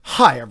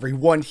Hi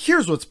everyone,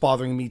 here's what's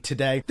bothering me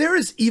today. There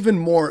is even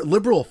more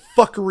liberal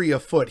fuckery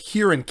afoot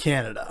here in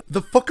Canada.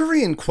 The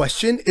fuckery in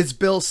question is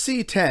Bill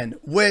C-10,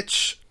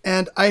 which,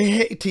 and I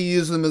hate to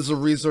use them as a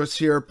resource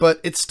here,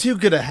 but it's too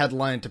good a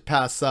headline to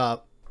pass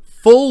up.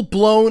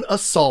 Full-blown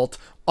assault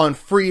on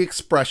free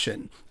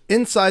expression.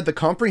 Inside the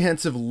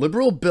comprehensive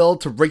Liberal bill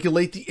to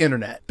regulate the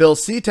internet, Bill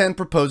C-10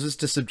 proposes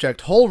to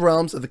subject whole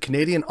realms of the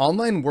Canadian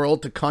online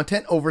world to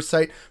content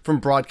oversight from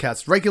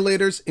broadcast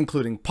regulators,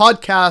 including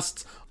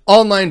podcasts,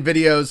 online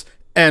videos,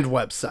 and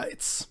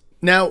websites.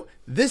 Now,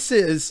 this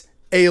is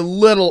a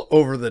little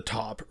over the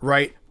top,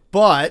 right?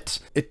 But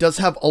it does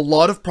have a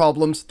lot of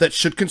problems that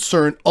should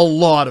concern a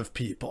lot of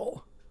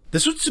people.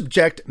 This would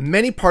subject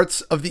many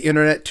parts of the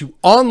internet to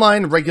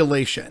online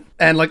regulation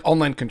and like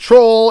online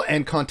control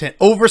and content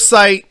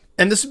oversight.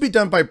 And this would be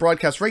done by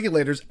broadcast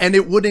regulators, and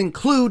it would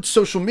include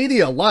social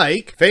media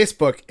like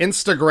Facebook,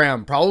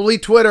 Instagram, probably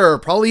Twitter,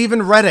 probably even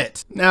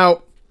Reddit.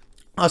 Now,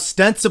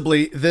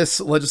 ostensibly, this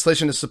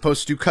legislation is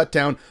supposed to cut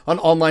down on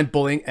online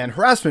bullying and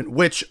harassment,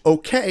 which,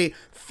 okay,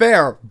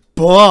 fair,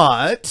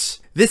 but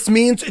this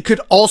means it could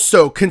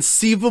also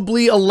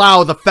conceivably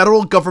allow the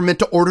federal government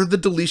to order the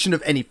deletion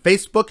of any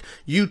Facebook,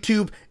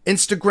 YouTube,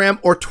 Instagram,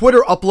 or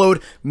Twitter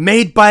upload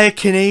made by a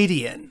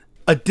Canadian.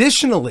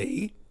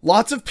 Additionally,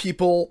 lots of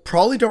people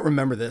probably don't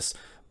remember this,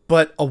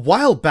 but a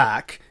while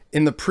back,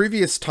 in the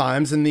previous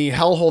times, in the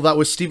hellhole that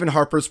was Stephen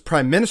Harper's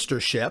prime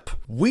ministership,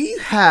 we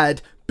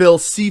had Bill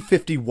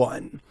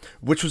C-51,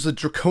 which was a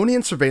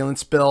draconian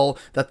surveillance bill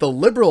that the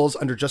Liberals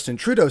under Justin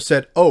Trudeau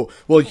said, oh,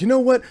 well, you know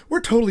what?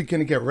 We're totally going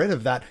to get rid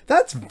of that.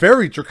 That's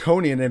very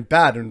draconian and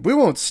bad, and we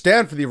won't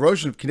stand for the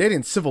erosion of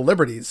Canadian civil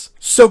liberties.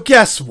 So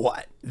guess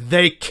what?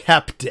 They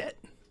kept it.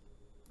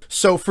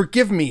 So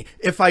forgive me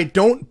if I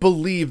don't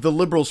believe the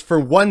Liberals for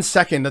 1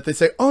 second that they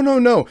say, oh,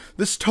 no,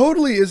 this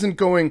totally isn't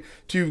going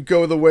to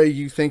go the way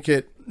you think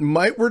it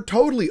might. We're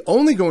totally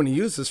only going to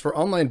use this for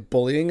online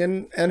bullying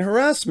and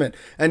harassment,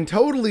 and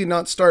totally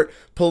not start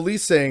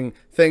policing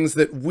things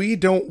that we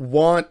don't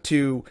want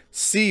to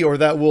see or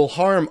that will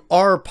harm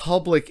our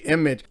public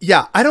image.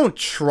 Yeah, I don't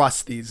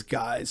trust these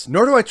guys,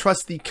 nor do I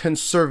trust the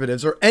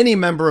Conservatives or any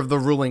member of the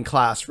ruling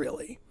class,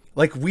 really.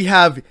 Like, we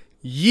have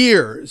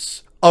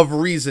years of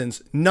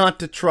reasons not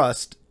to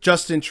trust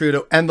Justin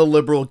Trudeau and the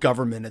Liberal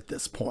government at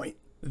this point.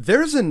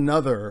 There's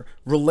another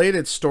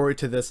related story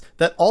to this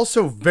that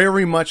also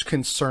very much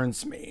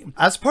concerns me.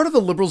 As part of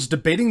the Liberals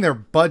debating their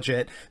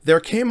budget, there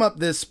came up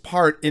this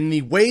part in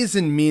the Ways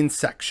and Means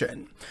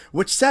section,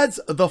 which says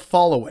the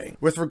following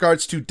with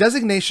regards to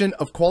designation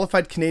of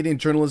qualified Canadian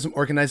journalism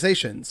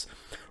organizations.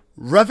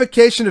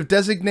 Revocation of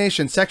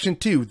designation, Section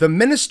 2. The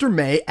minister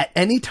may, at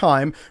any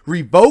time,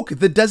 revoke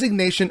the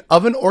designation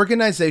of an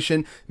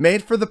organization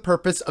made for the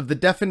purpose of the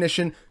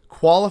definition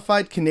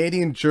Qualified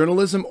Canadian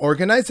Journalism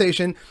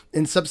Organization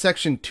in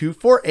subsection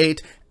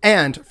 248,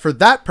 and, for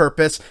that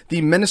purpose,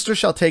 the minister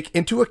shall take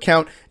into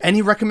account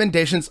any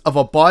recommendations of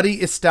a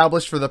body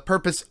established for the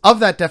purpose of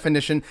that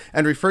definition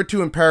and referred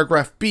to in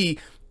paragraph B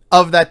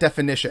of that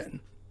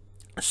definition.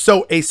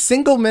 So a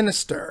single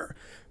minister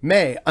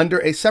may, under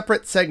a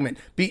separate segment,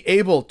 be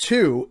able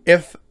to,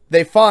 if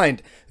they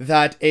find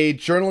that a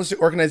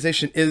journalistic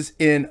organization is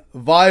in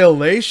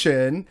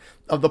violation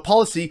of the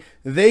policy,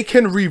 they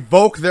can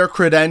revoke their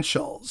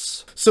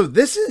credentials. So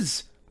this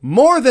is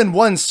more than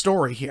one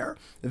story here.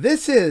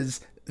 This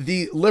is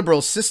the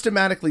Liberals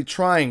systematically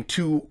trying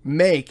to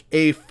make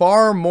a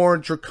far more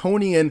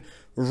draconian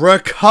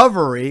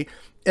recovery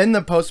in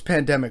the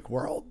post-pandemic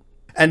world.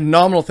 And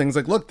nominal things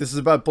like, look, this is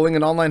about bullying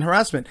and online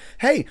harassment.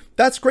 Hey,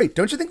 that's great.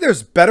 Don't you think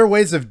there's better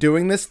ways of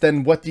doing this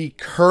than what the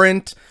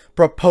current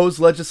proposed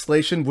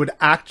legislation would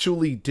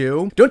actually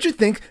do? Don't you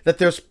think that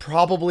there's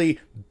probably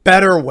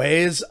better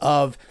ways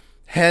of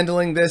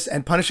handling this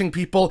and punishing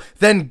people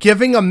than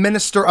giving a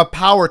minister a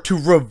power to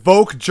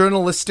revoke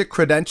journalistic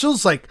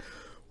credentials? Like,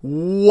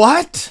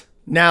 what?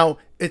 Now,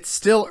 it's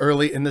still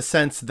early in the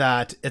sense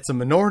that it's a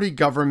minority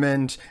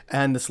government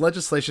and this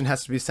legislation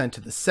has to be sent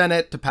to the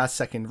Senate to pass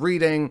second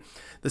reading.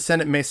 The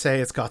Senate may say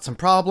it's got some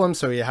problems,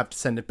 so you have to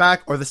send it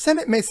back. Or the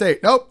Senate may say,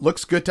 nope,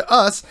 looks good to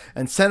us,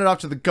 and send it off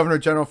to the Governor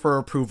General for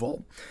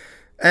approval.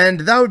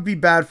 And that would be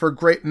bad for a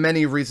great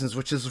many reasons,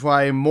 which is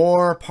why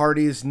more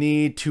parties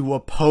need to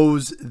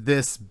oppose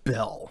this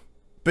bill.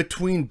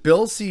 Between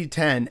Bill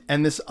C-10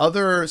 and this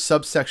other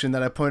subsection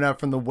that I point out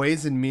from the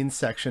Ways and Means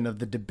section of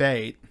the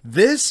debate,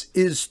 this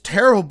is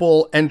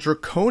terrible and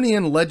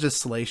draconian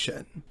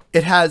legislation.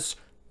 It has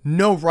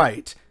no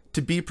right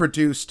to be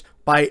produced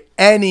by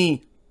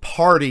any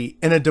party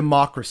in a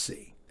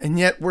democracy. And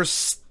yet we're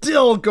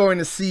still going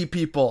to see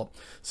people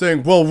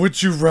saying, well,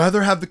 would you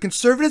rather have the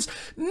Conservatives?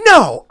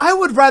 No, I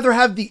would rather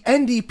have the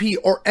NDP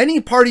or any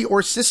party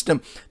or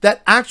system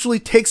that actually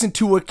takes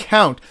into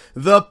account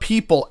the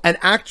people and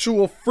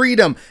actual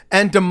freedom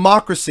and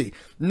democracy.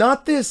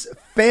 Not this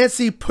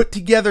fancy put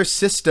together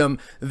system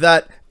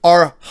that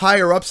our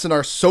higher ups and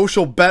our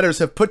social betters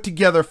have put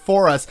together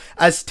for us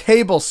as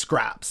table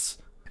scraps.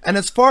 And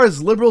as far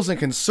as Liberals and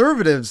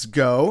Conservatives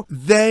go,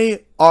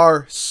 they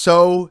are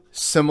so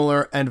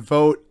similar and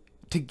vote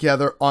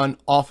together on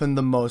often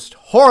the most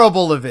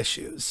horrible of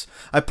issues.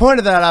 I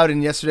pointed that out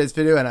in yesterday's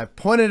video, and I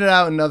pointed it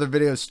out in other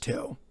videos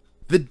too.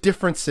 The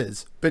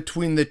differences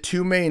between the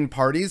two main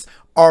parties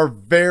are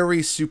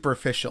very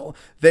superficial.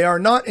 They are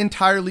not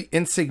entirely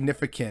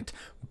insignificant,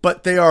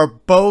 but they are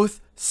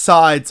both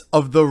sides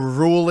of the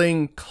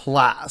ruling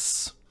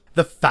class.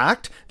 The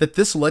fact that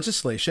this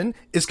legislation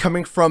is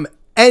coming from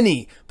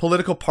any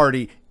political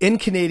party in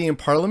Canadian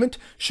Parliament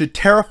should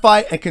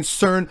terrify and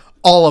concern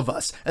all of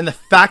us, and the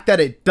fact that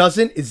it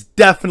doesn't is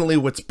definitely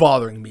what's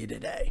bothering me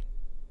today.